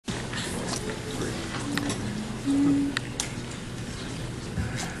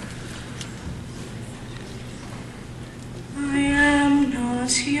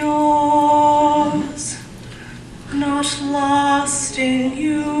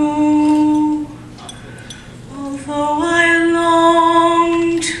you, although I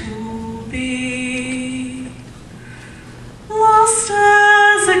long to be lost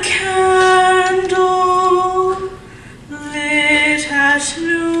as a candle lit at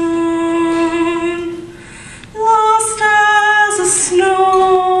noon, lost as a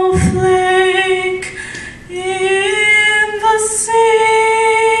snowflake in the sea.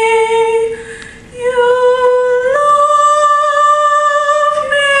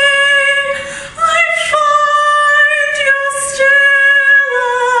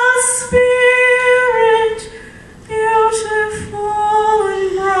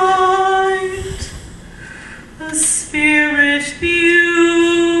 Spirit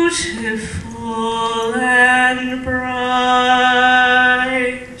beautiful and bright,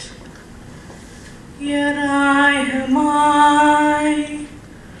 yet I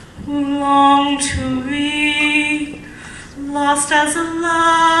who long to be lost as a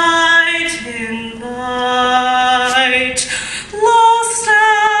light in light, lost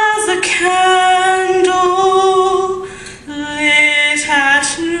as a candle lit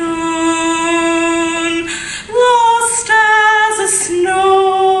at noon, lost as a snowflake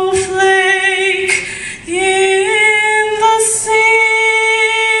in the sea.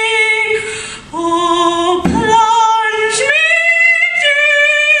 Oh, plunge me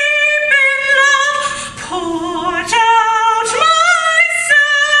deep in love, put out my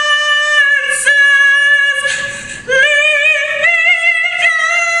senses, leave me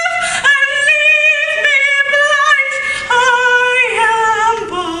deaf and leave me blind. I am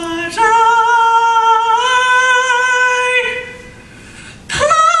but I.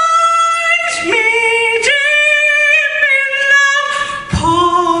 Plunge me deep in love,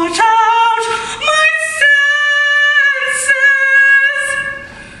 put out my senses,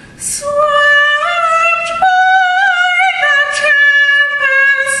 swept by the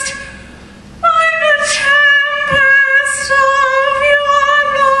tempest of your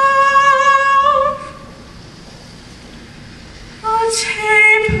love. A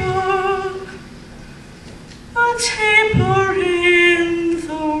taper in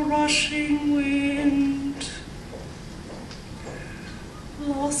the rushing wind,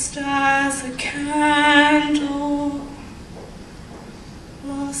 lost as a candle,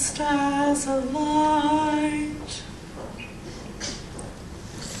 lost as a light,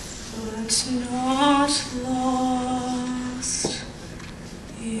 but not lost.